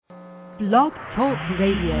Blog Talk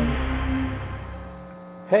Radio.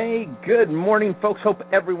 Hey, good morning, folks. Hope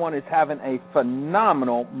everyone is having a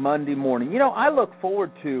phenomenal Monday morning. You know, I look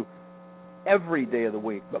forward to every day of the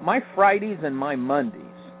week, but my Fridays and my Mondays,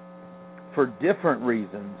 for different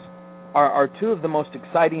reasons, are two of the most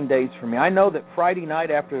exciting days for me. I know that Friday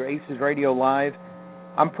night after Aces Radio Live,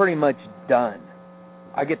 I'm pretty much done.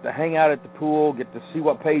 I get to hang out at the pool, get to see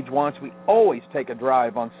what Paige wants. We always take a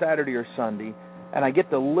drive on Saturday or Sunday, and I get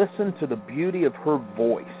to listen to the beauty of her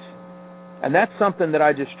voice. And that's something that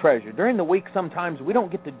I just treasure. During the week, sometimes we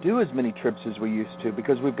don't get to do as many trips as we used to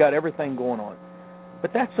because we've got everything going on.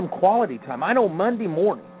 But that's some quality time. I know Monday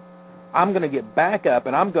morning, I'm going to get back up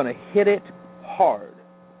and I'm going to hit it hard.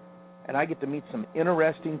 And I get to meet some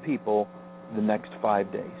interesting people the next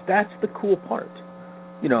 5 days. That's the cool part.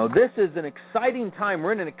 You know, this is an exciting time.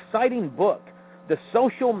 We're in an exciting book, The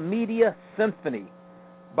Social Media Symphony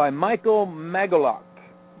by Magolnick.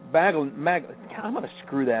 I'm going to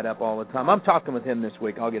screw that up all the time. I'm talking with him this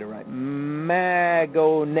week. I'll get it right.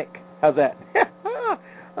 Magolnick. How's that?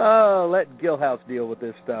 Oh, let Gilhouse deal with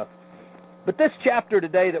this stuff. But this chapter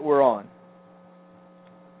today that we're on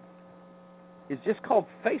is just called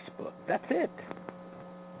Facebook. That's it.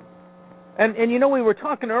 And you know, we were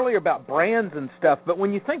talking earlier about brands and stuff, but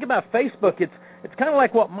when you think about Facebook, it's kind of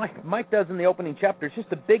like what Mike does in the opening chapter. It's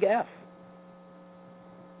just a big F.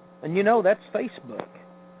 And you know, that's Facebook.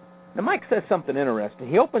 Now, Mike says something interesting.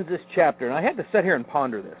 He opens this chapter, and I had to sit here and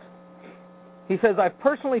ponder this. He says, I've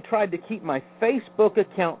personally tried to keep my Facebook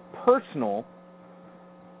account personal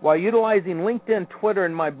while utilizing LinkedIn, Twitter,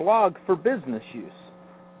 and my blog for business use.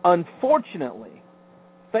 Unfortunately,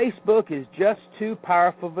 Facebook is just too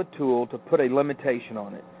powerful of a tool to put a limitation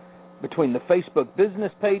on it. Between the Facebook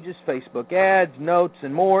business pages, Facebook ads, notes,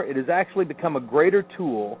 and more, it has actually become a greater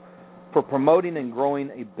tool for promoting and growing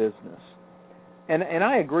a business. And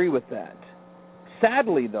I agree with that.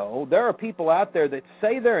 Sadly, though, there are people out there that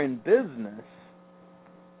say they're in business,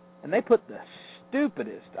 and they put the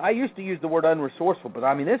stupidest, I used to use the word unresourceful, but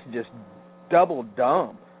I mean, this is just double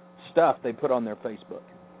dumb stuff they put on their Facebook.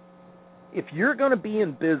 If you're going to be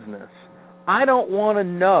in business, I don't want to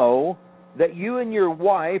know that you and your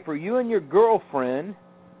wife or you and your girlfriend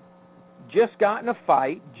just got in a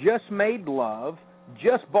fight, just made love,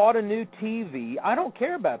 just bought a new TV. I don't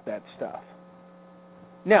care about that stuff.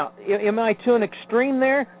 Now, am I to an extreme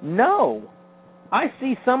there? No. I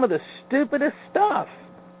see some of the stupidest stuff.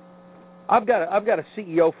 I've got a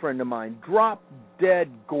CEO friend of mine,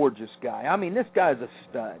 drop-dead gorgeous guy. I mean, this guy's a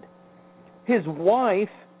stud. His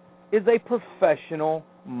wife is a professional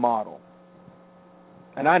model.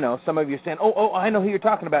 And I know some of you are saying, oh, I know who you're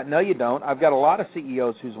talking about. No, you don't. I've got a lot of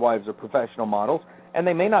CEOs whose wives are professional models, and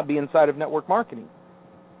they may not be inside of network marketing.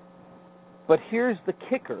 But here's the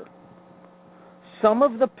kicker. Some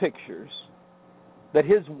of the pictures that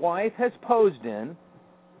his wife has posed in,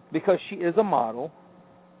 because she is a model,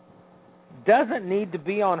 doesn't need to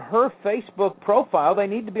be on her Facebook profile. They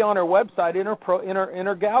need to be on her website, in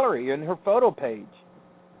her gallery, in her photo page.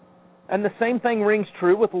 And the same thing rings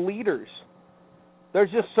true with leaders.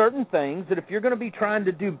 There's just certain things that if you're going to be trying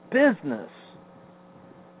to do business,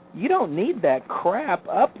 you don't need that crap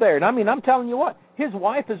up there. And I mean, I'm telling you what, his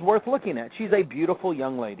wife is worth looking at. She's a beautiful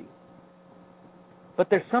young lady. But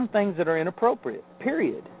there's some things that are inappropriate,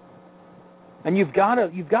 period. And you've got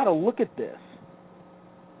to look at this.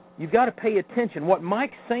 You've got to pay attention. What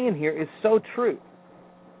Mike's saying here is so true.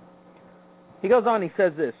 He goes on, he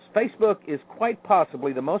says this, Facebook is quite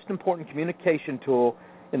possibly the most important communication tool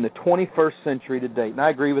in the 21st century to date. And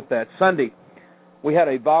I agree with that. Sunday, we had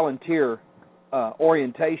a volunteer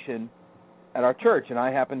orientation at our church, and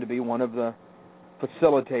I happened to be one of the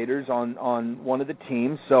facilitators on one of the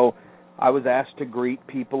teams. So I was asked to greet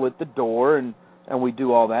people at the door, and we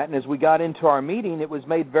do all that. And as we got into our meeting, it was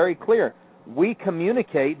made very clear. We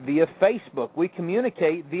communicate via Facebook. We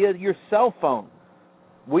communicate via your cell phone.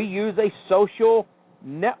 We use a social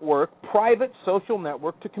network, private social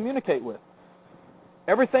network, to communicate with.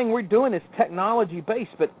 Everything we're doing is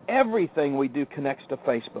technology-based, but everything we do connects to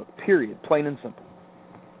Facebook, period, plain and simple.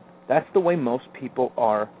 That's the way most people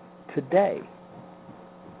are today.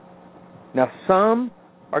 Now, some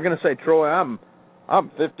are going to say, Troy, I'm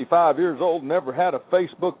 55 years old, never had a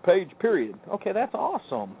Facebook page, period. Okay, that's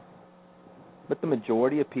awesome. But the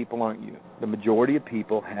majority of people aren't you. The majority of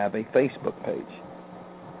people have a Facebook page.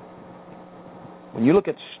 When you look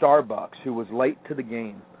at Starbucks, who was late to the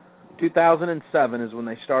game, 2007 is when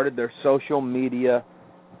they started their social media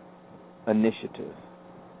initiative.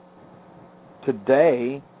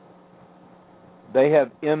 Today, they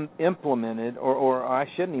have implemented, or I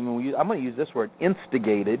shouldn't even use, I'm going to use this word,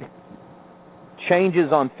 instigated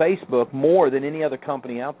changes on Facebook more than any other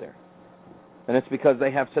company out there. And it's because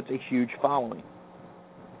they have such a huge following.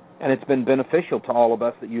 And it's been beneficial to all of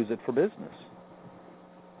us that use it for business.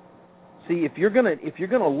 See, if you're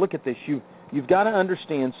gonna look at this, you've got to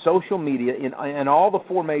understand social media in all the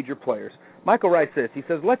four major players. Michael writes this. He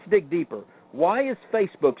says, let's dig deeper. Why is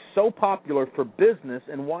Facebook so popular for business,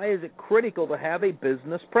 and why is it critical to have a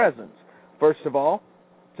business presence? First of all,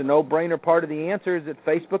 it's a no-brainer. Part of the answer is that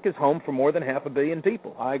Facebook is home for more than 500 million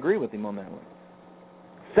people. I agree with him on that one.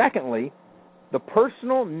 Secondly, the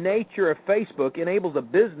personal nature of Facebook enables a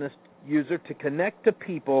business user to connect to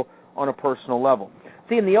people on a personal level.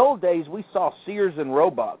 See, in the old days, we saw Sears and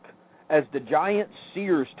Roebuck as the giant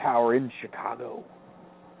Sears Tower in Chicago.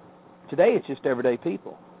 Today, it's just everyday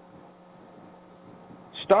people.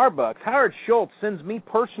 Starbucks, Howard Schultz sends me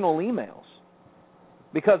personal emails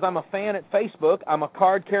because I'm a fan at Facebook, I'm a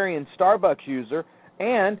card-carrying Starbucks user,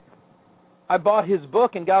 and I bought his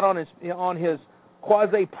book and got on his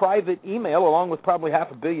quasi-private email along with probably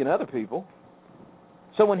 500 million other people.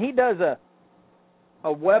 So when he does a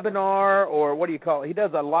webinar, or what do you call it, he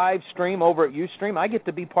does a live stream over at Ustream, I get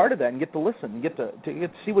to be part of that and get to listen and get to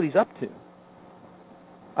see what he's up to.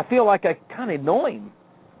 I feel like I kind of know him.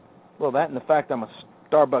 Well, that and the fact I'm a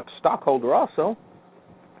Starbucks stockholder also.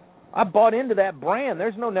 I bought into that brand.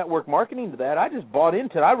 There's no network marketing to that. I just bought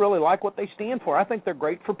into it. I really like what they stand for. I think they're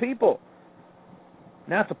great for people.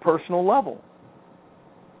 Now it's a personal level.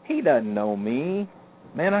 He doesn't know me.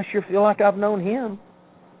 Man, I sure feel like I've known him.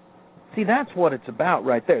 See, that's what it's about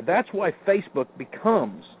right there. That's why Facebook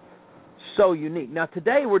becomes so unique. Now,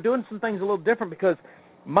 today we're doing some things a little different because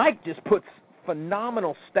Mike just puts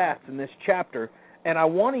phenomenal stats in this chapter, and I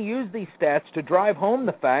want to use these stats to drive home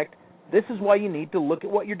the fact this is why you need to look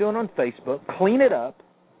at what you're doing on Facebook, clean it up,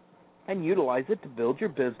 and utilize it to build your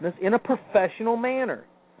business in a professional manner.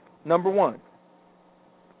 Number one,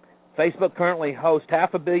 Facebook currently hosts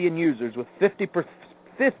 500 million users with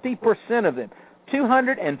 50% of them,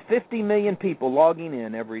 250 million people logging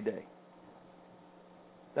in every day.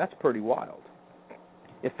 That's pretty wild.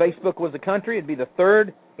 If Facebook was a country, it'd be the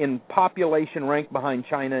third in population, ranked behind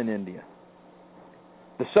China and India.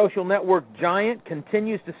 The social network giant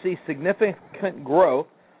continues to see significant growth,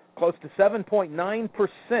 close to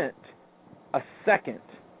 7.9% a second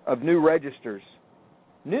of new registers.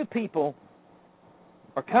 New people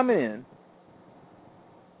are coming in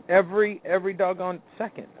every doggone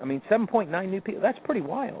second. I mean, 7.9 new people. That's pretty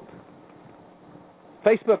wild.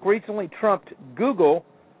 Facebook recently trumped Google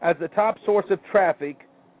as the top source of traffic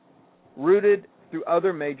routed through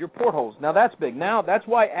other major portholes. Now, that's big. Now, that's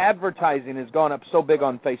why advertising has gone up so big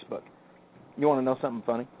on Facebook. You want to know something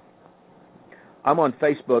funny? I'm on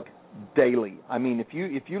Facebook daily. I mean, if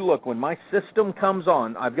you look, when my system comes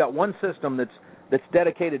on, I've got one system that's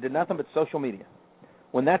dedicated to nothing but social media.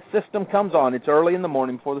 When that system comes on, it's early in the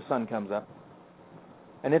morning before the sun comes up,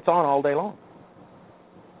 and it's on all day long.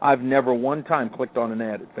 I've never one time clicked on an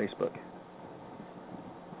ad at Facebook.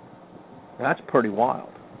 That's pretty wild,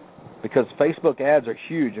 because Facebook ads are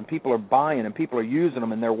huge, and people are buying, and people are using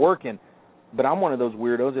them, and they're working, but I'm one of those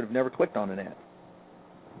weirdos that have never clicked on an ad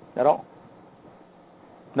at all.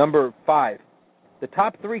 Number 5, the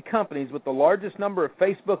top 3 companies with the largest number of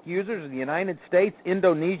Facebook users are the United States,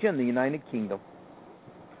 Indonesia, and the United Kingdom.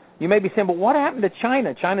 You may be saying, but what happened to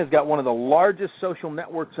China? China's got one of the largest social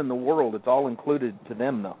networks in the world. It's all included to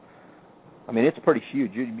them, though. I mean, it's pretty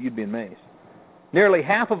huge. You'd be amazed. Nearly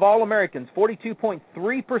half of all Americans,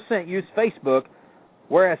 42.3%, use Facebook,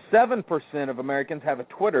 whereas 7% of Americans have a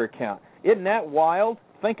Twitter account. Isn't that wild?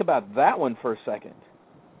 Think about that one for a second.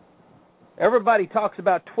 Everybody talks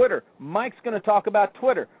about Twitter. Mike's going to talk about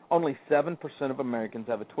Twitter. Only 7% of Americans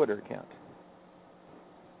have a Twitter account.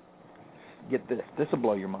 Get this. This will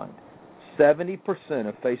blow your mind. 70%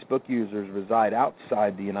 of Facebook users reside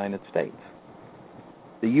outside the United States.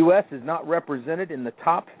 The U.S. is not represented in the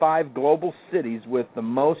top 5 global cities with the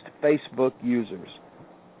most Facebook users.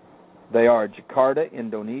 They are Jakarta,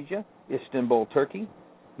 Indonesia, Istanbul, Turkey,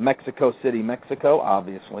 Mexico City, Mexico,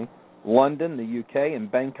 obviously, London, the UK,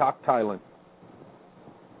 and Bangkok, Thailand.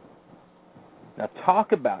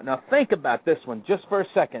 Now think about this one just for a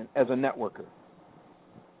second as a networker.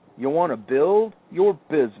 You want to build your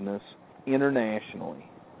business internationally.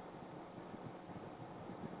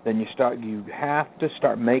 Then you have to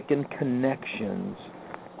start making connections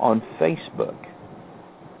on Facebook.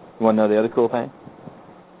 You want to know the other cool thing?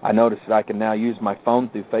 I noticed that I can now use my phone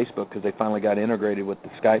through Facebook because they finally got integrated with the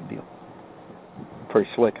Skype deal. Pretty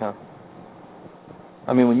slick, huh?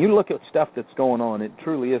 I mean, when you look at stuff that's going on, it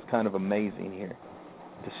truly is kind of amazing here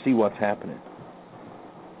to see what's happening.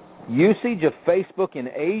 Usage of Facebook in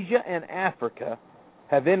Asia and Africa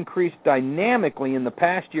have increased dynamically in the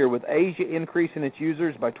past year, with Asia increasing its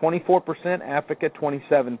users by 24%, Africa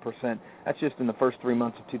 27%. That's just in the first 3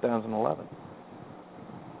 months of 2011.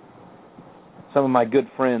 Some of my good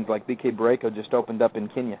friends, like BK Barreco, just opened up in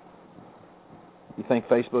Kenya. You think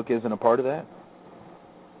Facebook isn't a part of that?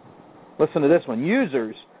 Listen to this one.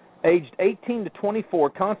 Users aged 18 to 24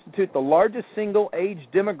 constitute the largest single-age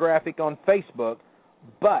demographic on Facebook,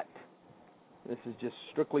 but, this is just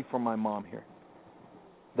strictly from my mom here,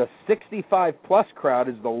 the 65-plus crowd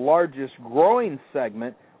is the largest growing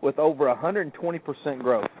segment with over 120%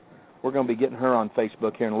 growth. We're going to be getting her on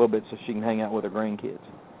Facebook here in a little bit so she can hang out with her grandkids.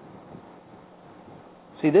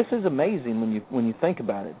 See, this is amazing when you think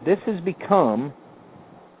about it. This has become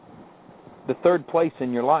the third place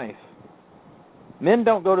in your life. Men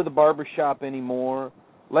don't go to the barber shop anymore.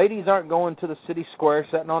 Ladies aren't going to the city square,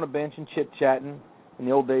 sitting on a bench and chit-chatting. In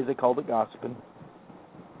the old days, they called it gossiping.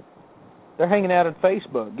 They're hanging out on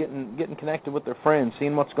Facebook, getting connected with their friends,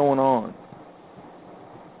 seeing what's going on.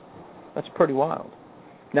 That's pretty wild.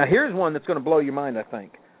 Now, here's one that's going to blow your mind, I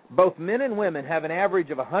think. Both men and women have an average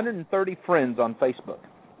of 130 friends on Facebook.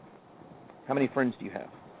 How many friends do you have?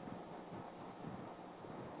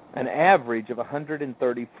 An average of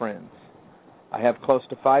 130 friends. I have close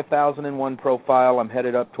to 5,000 in one profile. I'm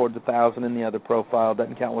headed up towards 1,000 in the other profile.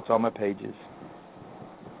 Doesn't count what's on my pages.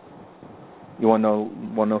 You want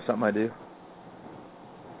to know something I do?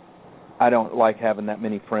 I don't like having that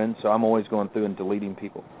many friends, so I'm always going through and deleting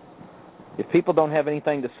people. If people don't have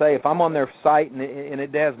anything to say, if I'm on their site and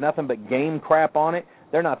it has nothing but game crap on it,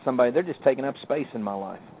 they're not somebody. They're just taking up space in my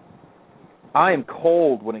life. I am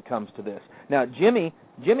cold when it comes to this. Now, Jimmy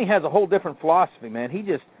has a whole different philosophy, man. He's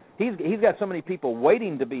got so many people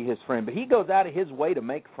waiting to be his friend, but he goes out of his way to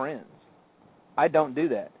make friends. I don't do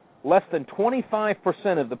that. Less than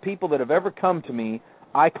 25% of the people that have ever come to me,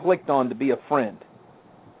 I clicked on to be a friend.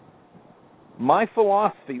 My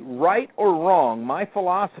philosophy, right or wrong, my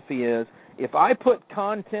philosophy is if I put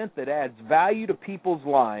content that adds value to people's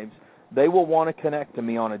lives, they will want to connect to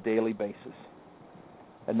me on a daily basis.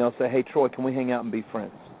 And they'll say, hey, Troy, can we hang out and be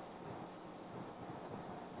friends?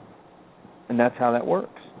 And that's how that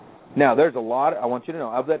works. Now, there's a lot, I want you to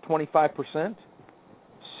know, of that 25%,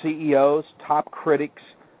 CEOs, top critics,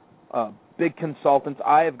 big consultants,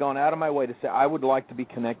 I have gone out of my way to say, I would like to be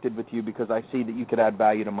connected with you because I see that you could add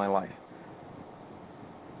value to my life.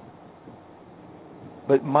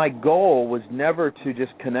 But my goal was never to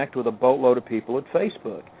just connect with a boatload of people at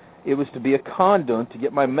Facebook. It was to be a conduit to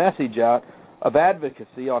get my message out of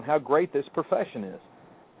advocacy on how great this profession is.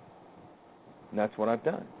 And that's what I've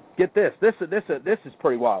done. Get this. This is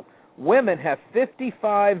pretty wild. Women have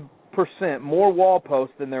 55% more wall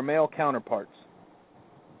posts than their male counterparts.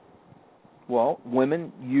 Well,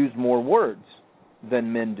 women use more words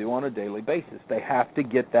than men do on a daily basis. They have to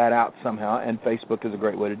get that out somehow, and Facebook is a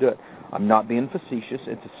great way to do it. I'm not being facetious.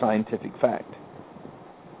 It's a scientific fact.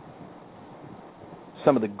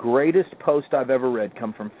 Some of the greatest posts I've ever read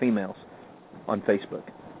come from females on Facebook,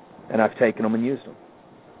 and I've taken them and used them.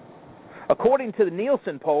 According to the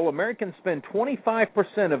Nielsen poll, Americans spend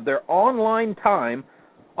 25% of their online time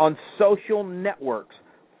on social networks.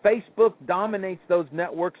 Facebook dominates those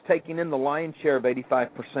networks, taking in the lion's share of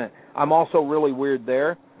 85%. I'm also really weird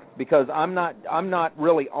there because I'm not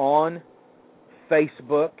really on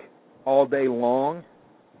Facebook all day long.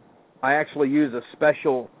 I actually use a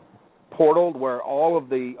special portal where all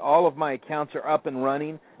of my accounts are up and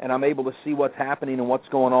running, and I'm able to see what's happening and what's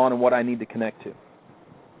going on and what I need to connect to.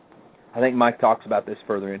 I think Mike talks about this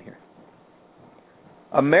further in here.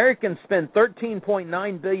 Americans spend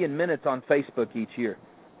 13.9 billion minutes on Facebook each year.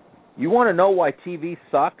 You want to know why TV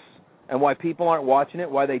sucks and why people aren't watching it,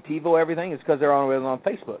 why they TiVo everything? It's because they're on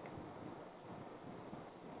Facebook.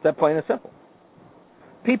 It's that plain and simple.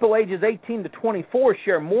 People ages 18 to 24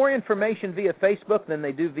 share more information via Facebook than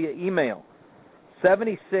they do via email,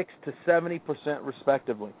 76 to 70%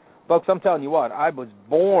 respectively. Folks, I'm telling you what, I was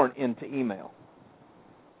born into email.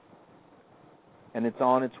 And it's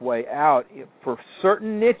on its way out for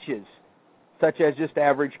certain niches, such as just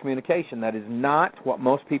average communication. That is not what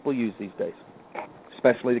most people use these days,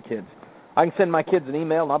 especially the kids. I can send my kids an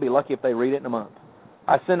email, and I'll be lucky if they read it in a month.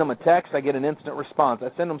 I send them a text, I get an instant response. I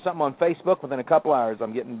send them something on Facebook, within a couple hours, they're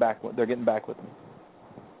getting back with me.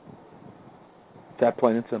 It's that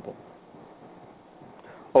plain and simple.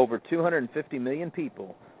 Over 250 million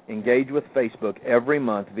people engage with Facebook every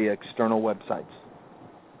month via external websites,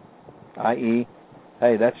 i.e.,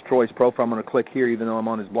 hey, that's Troy's profile. I'm going to click here even though I'm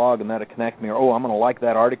on his blog, and that'll connect me. Or, oh, I'm going to like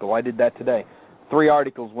that article. I did that today. 3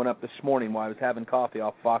 articles went up this morning while I was having coffee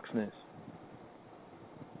off Fox News.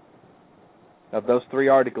 Of those 3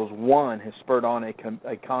 articles, one has spurred on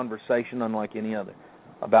a conversation unlike any other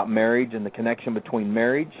about marriage and the connection between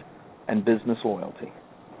marriage and business loyalty.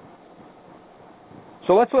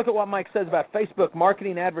 So let's look at what Mike says about Facebook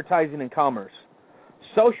marketing, advertising, and commerce.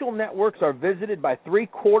 Social networks are visited by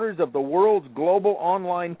 3/4 of the world's global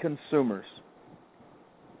online consumers.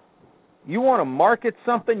 You want to market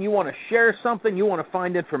something, you want to share something, you want to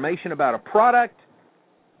find information about a product,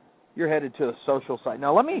 you're headed to a social site.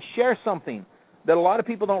 Now, let me share something that a lot of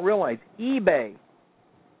people don't realize. eBay,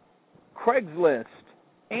 Craigslist,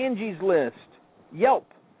 Angie's List, Yelp,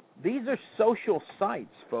 these are social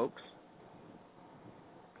sites, folks.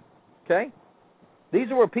 Okay?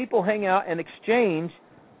 These are where people hang out and exchange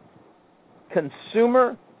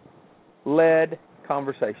consumer-led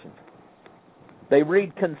conversations. They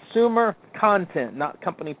read consumer content, not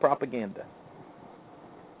company propaganda.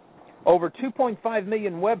 Over 2.5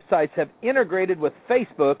 million websites have integrated with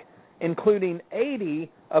Facebook, including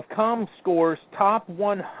 80 of ComScore's top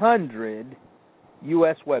 100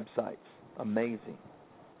 U.S. websites. Amazing.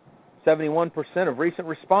 71% of recent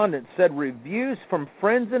respondents said reviews from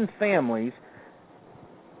friends and families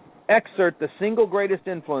exert the single greatest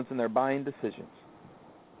influence in their buying decisions.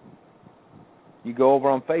 You go over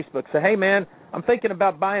on Facebook, say, "Hey man, I'm thinking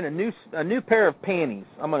about buying a new pair of panties.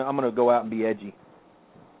 I'm gonna go out and be edgy."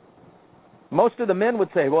 Most of the men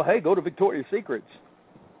would say, "Well, hey, go to Victoria's Secrets."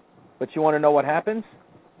 But you want to know what happens?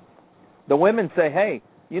 The women say, "Hey,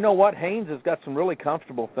 you know what? Hanes has got some really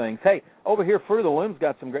comfortable things. Hey, over here, Fruit of the Loom's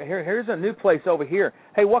got some great. Here's a new place over here.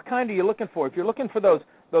 Hey, what kind are you looking for? If you're looking for those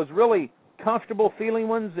really comfortable feeling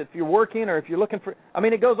ones, if you're working, or if you're looking for, I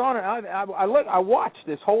mean, it goes on. And I watched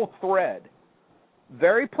this whole thread.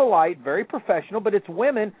 Very polite, very professional, but it's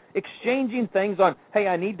women exchanging things on, hey,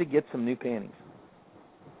 I need to get some new panties.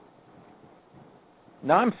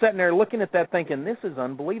 Now I'm sitting there looking at that thinking, this is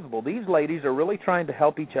unbelievable. These ladies are really trying to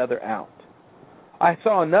help each other out. I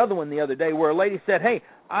saw another one the other day where a lady said, hey,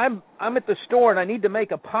 I'm at the store and I need to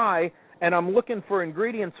make a pie and I'm looking for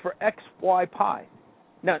ingredients for XY pie.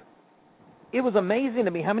 Now, it was amazing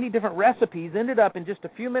to me how many different recipes ended up in just a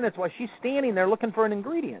few minutes while she's standing there looking for an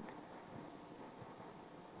ingredient.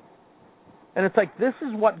 And it's like, this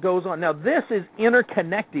is what goes on. Now, this is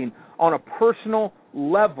interconnecting on a personal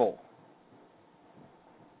level.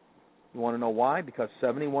 You want to know why? Because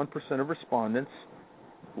 71% of respondents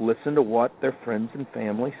listen to what their friends and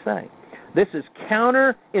family say. This is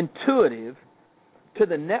counterintuitive to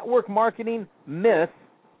the network marketing myth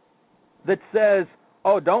that says,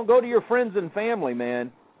 oh, don't go to your friends and family,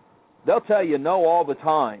 man. They'll tell you no all the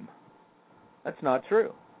time. That's not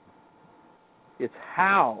true. It's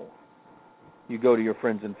how you go to your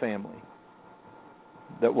friends and family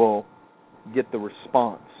that will get the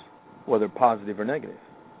response, whether positive or negative.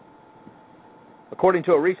 According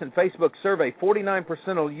to a recent Facebook survey, 49%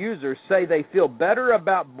 of users say they feel better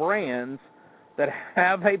about brands that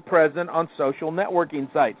have a presence on social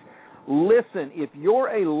networking sites. Listen, if you're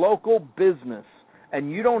a local business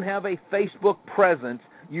and you don't have a Facebook presence,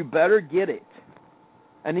 you better get it.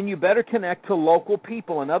 And then you better connect to local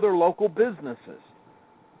people and other local businesses.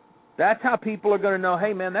 That's how people are going to know,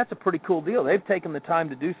 hey, man, that's a pretty cool deal. They've taken the time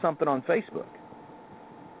to do something on Facebook.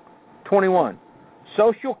 21.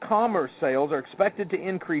 Social commerce sales are expected to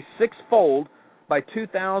increase sixfold by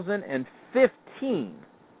 2015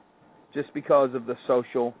 just because of the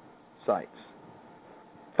social sites.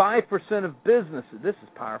 5% of businesses, this is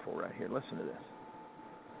powerful right here, listen to this.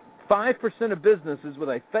 5% of businesses with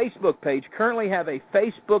a Facebook page currently have a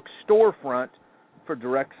Facebook storefront for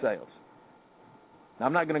direct sales. Now,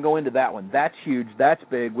 I'm not going to go into that one. That's huge. That's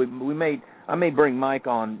big. I may bring Mike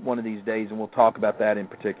on one of these days, and we'll talk about that in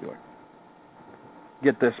particular.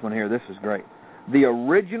 Get this one here. This is great. The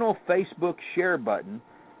original Facebook share button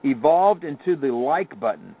evolved into the like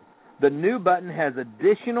button. The new button has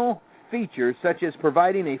additional features such as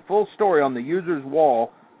providing a full story on the user's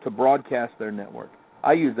wall to broadcast their network.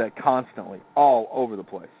 I use that constantly, all over the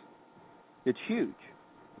place. It's huge.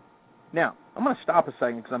 Now, I'm going to stop a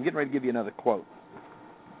second because I'm getting ready to give you another quote,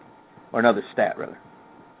 or another stat, rather.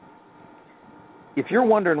 If you're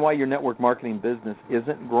wondering why your network marketing business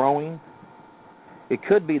isn't growing, it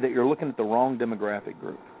could be that you're looking at the wrong demographic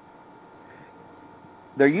group.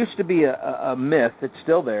 There used to be a myth that's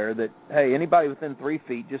still there that, hey, anybody within 3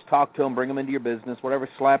 feet, just talk to them, bring them into your business, whatever,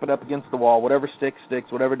 slap it up against the wall, whatever sticks,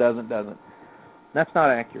 whatever doesn't. That's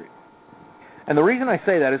not accurate. And the reason I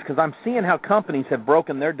say that is because I'm seeing how companies have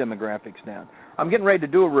broken their demographics down. I'm getting ready to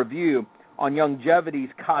do a review on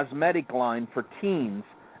Youngevity's cosmetic line for teens.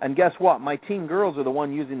 And guess what? My teen girls are the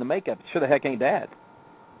one using the makeup. It sure the heck ain't Dad.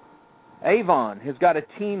 Avon has got a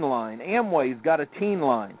teen line. Amway's got a teen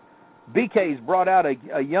line. BK's brought out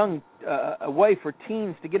a young a way for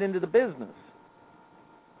teens to get into the business.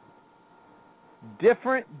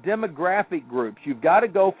 Different demographic groups. You've got to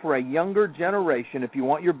go for a younger generation if you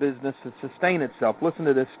want your business to sustain itself. Listen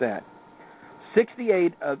to this stat.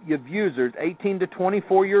 68 of users 18 to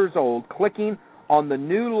 24 years old clicking on the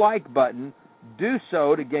new like button do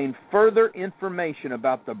so to gain further information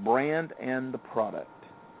about the brand and the product.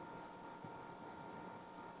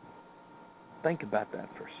 Think about that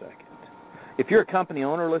for a second. If you're a company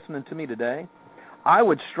owner listening to me today, I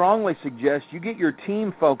would strongly suggest you get your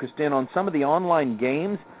team focused in on some of the online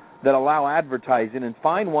games that allow advertising and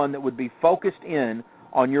find one that would be focused in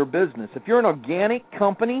on your business. If you're an organic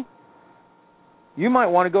company, you might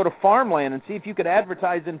want to go to farmland and see if you could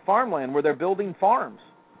advertise in farmland where they're building farms.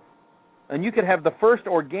 And you could have the first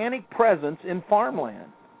organic presence in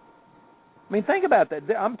farmland. I mean, think about that.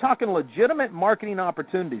 I'm talking legitimate marketing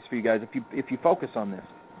opportunities for you guys if you focus on this.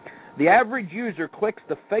 The average user clicks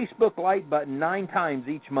the Facebook like button 9 times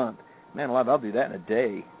each month. Man, I'll do that in a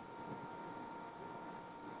day.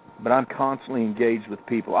 But I'm constantly engaged with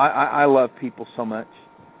people. I love people so much.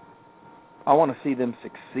 I want to see them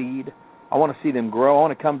succeed. I want to see them grow. I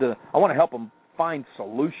want to help them find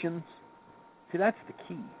solutions. See, that's the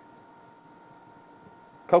key.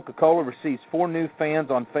 Coca-Cola receives 4 new fans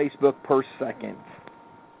on Facebook per second.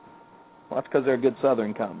 Well, that's because they're a good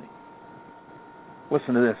Southern company.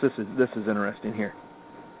 Listen to this. This is interesting here.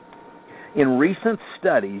 In recent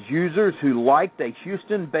studies, users who liked a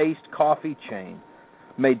Houston-based coffee chain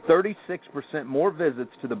made 36% more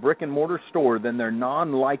visits to the brick-and-mortar store than their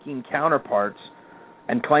non-liking counterparts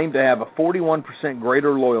and claimed to have a 41%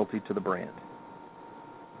 greater loyalty to the brand.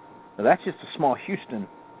 Now, that's just a small Houston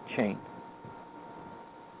chain.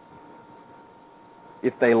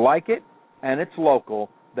 If they like it and it's local,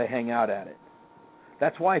 they hang out at it.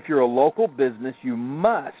 That's why if you're a local business, you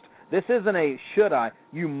must, this isn't a should I,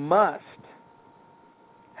 you must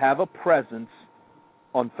have a presence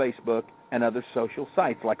on Facebook and other social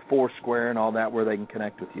sites like Foursquare and all that where they can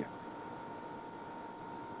connect with you.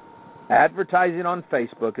 Advertising on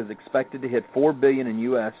Facebook is expected to hit $4 billion in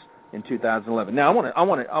U.S. in 2011. Now, I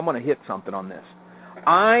want to hit something on this.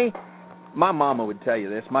 My mama would tell you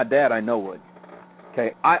this. My dad, I know, would.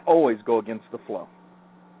 Okay, I always go against the flow.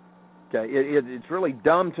 Okay, it's really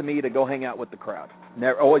dumb to me to go hang out with the crowd.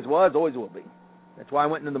 Never, always was, always will be. That's why I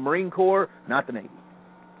went into the Marine Corps, not the Navy.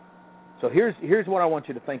 So here's what I want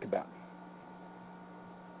you to think about.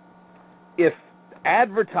 If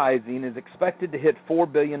advertising is expected to hit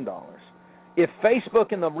 $4 billion, if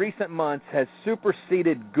Facebook in the recent months has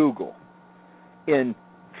superseded Google in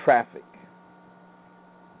traffic,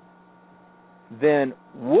 then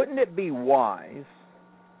wouldn't it be wise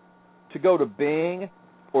to go to Bing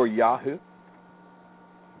or Yahoo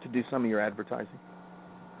to do some of your advertising?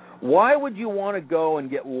 Why would you want to go and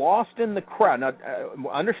get lost in the crowd? Now,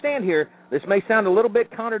 understand here, this may sound a little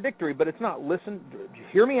bit contradictory, but it's not. Listen,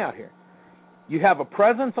 hear me out here. You have a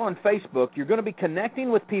presence on Facebook. You're going to be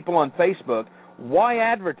connecting with people on Facebook. Why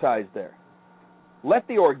advertise there? Let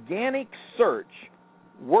the organic search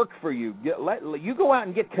work for you. You go out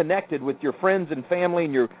and get connected with your friends and family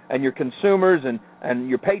and your consumers and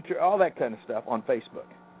your all that kind of stuff on Facebook.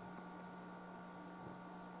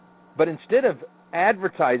 But instead of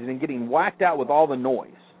advertising and getting whacked out with all the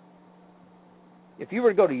noise, if you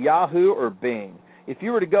were to go to Yahoo or Bing, if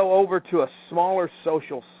you were to go over to a smaller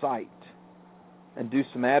social site and do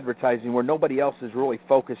some advertising where nobody else is really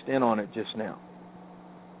focused in on it just now,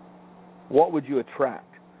 what would you attract?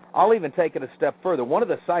 I'll even take it a step further. One of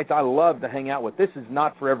the sites I love to hang out with, this is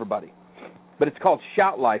not for everybody, but it's called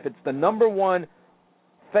Shout Life. It's the #1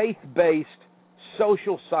 faith-based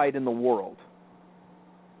social site in the world.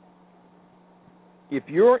 If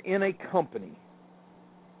you're in a company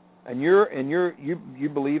and you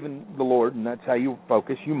believe in the Lord and that's how you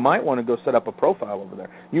focus, you might want to go set up a profile over there.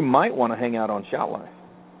 You might want to hang out on Shout Life.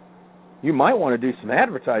 You might want to do some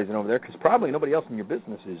advertising over there because probably nobody else in your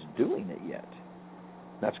business is doing it yet.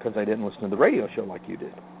 That's because I didn't listen to the radio show like you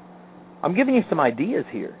did. I'm giving you some ideas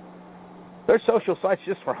here. There's social sites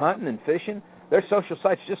just for hunting and fishing. There's social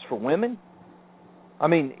sites just for women. I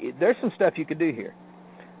mean, there's some stuff you could do here.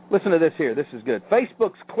 Listen to this here. This is good.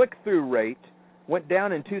 Facebook's click-through rate went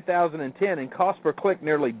down in 2010 and cost per click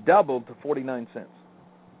nearly doubled to 49 cents.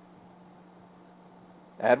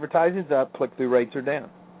 Advertising's up, click-through rates are down.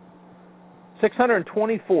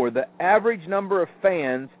 624, the average number of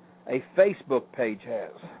fans a Facebook page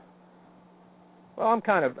has. Well, I'm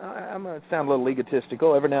going to sound a little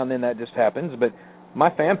egotistical. Every now and then that just happens, but my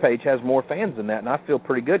fan page has more fans than that, and I feel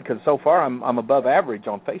pretty good because so far I'm above average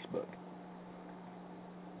on Facebook.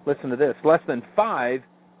 Listen to this. Less than 5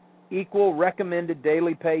 equal recommended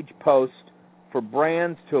daily page post for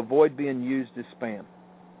brands to avoid being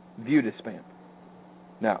viewed as spam.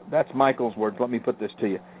 Now, that's Michael's words. Let me put this to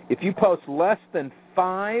you. If you post less than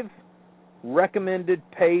 5 recommended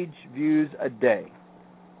page views a day,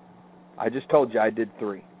 I just told you I did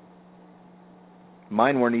 3.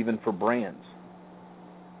 Mine weren't even for brands,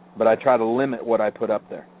 but I try to limit what I put up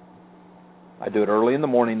there. I do it early in the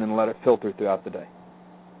morning and let it filter throughout the day.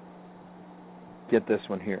 Get this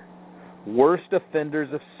one here. Worst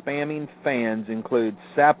offenders of spamming fans include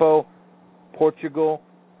Sapo, Portugal,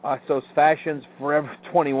 Assos Fashions, Forever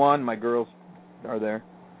 21, my girls are there,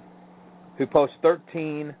 who post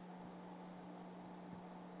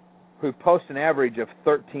an average of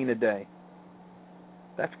 13 a day.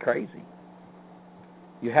 That's crazy.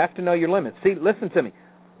 You have to know your limits. See, listen to me.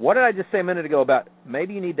 What did I just say a minute ago about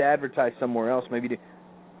maybe you need to advertise somewhere else? Maybe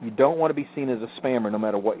you don't want to be seen as a spammer no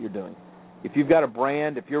matter what you're doing. If you've got a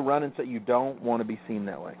brand, if you're running so you don't want to be seen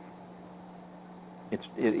that way.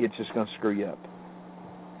 It's just going to screw you up.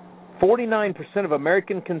 49% of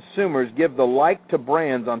American consumers give the like to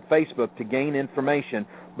brands on Facebook to gain information,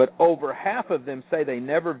 but over half of them say they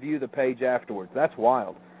never view the page afterwards. That's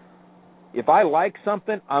wild. If I like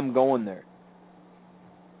something, I'm going there.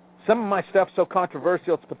 Some of my stuff's so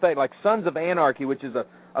controversial it's pathetic, like Sons of Anarchy, which is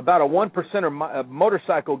about a 1%er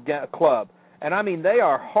motorcycle club. And, I mean, they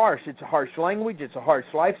are harsh. It's a harsh language. It's a harsh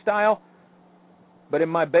lifestyle. But in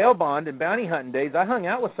my bail bond and bounty hunting days, I hung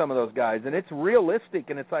out with some of those guys, and it's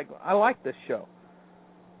realistic, and it's like, I like this show.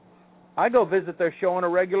 I go visit their show on a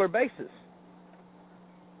regular basis.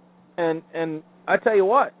 And I tell you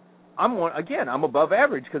what, I'm above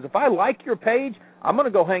average, because if I like your page, I'm going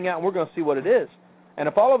to go hang out, and we're going to see what it is. And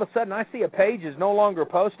if all of a sudden I see a page is no longer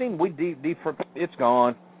posting, it's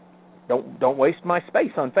gone. Don't waste my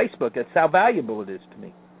space on Facebook. That's how valuable it is to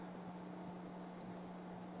me.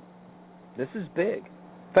 This is big.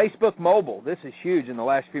 Facebook mobile. This is huge. In the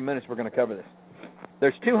last few minutes, we're going to cover this.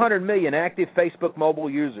 There's 200 million active Facebook mobile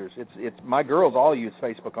users. It's my girls all use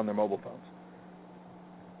Facebook on their mobile phones.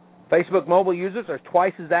 Facebook mobile users are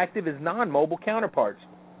twice as active as non-mobile counterparts.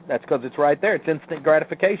 That's because it's right there. It's instant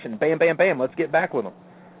gratification. Bam, bam, bam. Let's get back with them.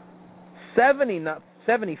 75%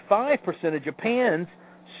 of Japan's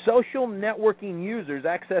social networking users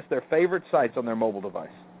access their favorite sites on their mobile device.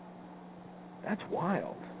 That's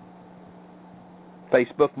wild.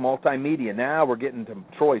 Facebook multimedia. Now we're getting to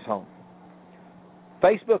Troy's home.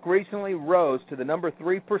 Facebook recently rose to the number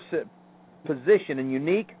 3 position in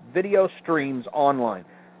unique video streams online.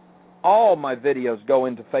 All my videos go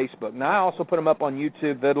into Facebook. Now I also put them up on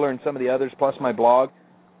YouTube, Vidler, and some of the others, plus my blog.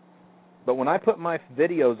 But when I put my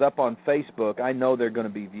videos up on Facebook, I know they're going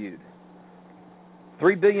to be viewed.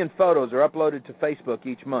 3 billion photos are uploaded to Facebook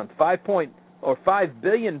each month. 5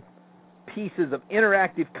 billion pieces of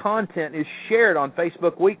interactive content is shared on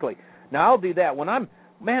Facebook weekly. Now I'll do that when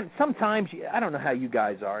sometimes I don't know how you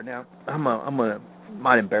guys are. Now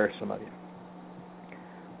might embarrass some of you.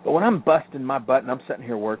 But when I'm busting my butt and I'm sitting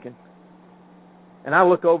here working, and I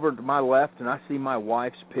look over to my left and I see my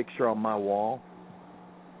wife's picture on my wall,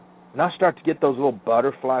 and I start to get those little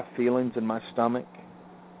butterfly feelings in my stomach.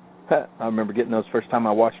 I remember getting those first time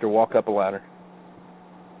I watched her walk up a ladder.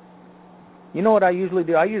 You know what I usually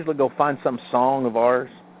do? I usually go find some song of ours,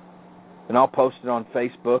 and I'll post it on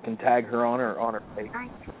Facebook and tag her on her page.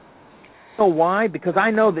 You know why? Because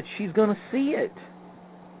I know that she's going to see it.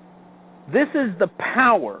 This is the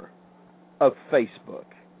power of Facebook.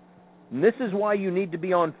 And this is why you need to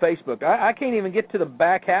be on Facebook. I can't even get to the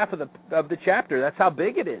back half of the chapter. That's how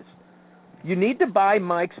big it is. You need to buy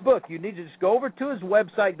Mike's book. You need to just go over to his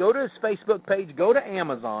website, go to his Facebook page, go to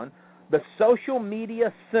Amazon, the Social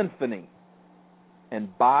Media Symphony,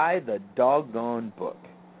 and buy the doggone book.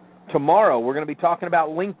 Tomorrow we're going to be talking about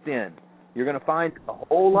LinkedIn. You're going to find a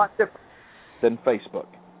whole lot different than Facebook.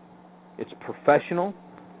 It's professional.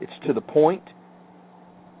 It's to the point.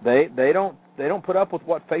 They don't put up with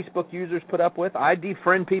what Facebook users put up with. I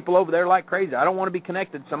defriend people over there like crazy. I don't want to be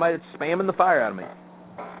connected to somebody that's spamming the fire out of me.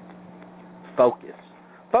 Focus.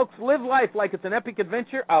 Folks, live life like it's an epic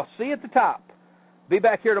adventure. I'll see you at the top. Be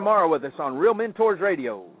back here tomorrow with us on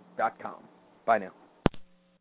RealMentorsRadio.com. Bye now.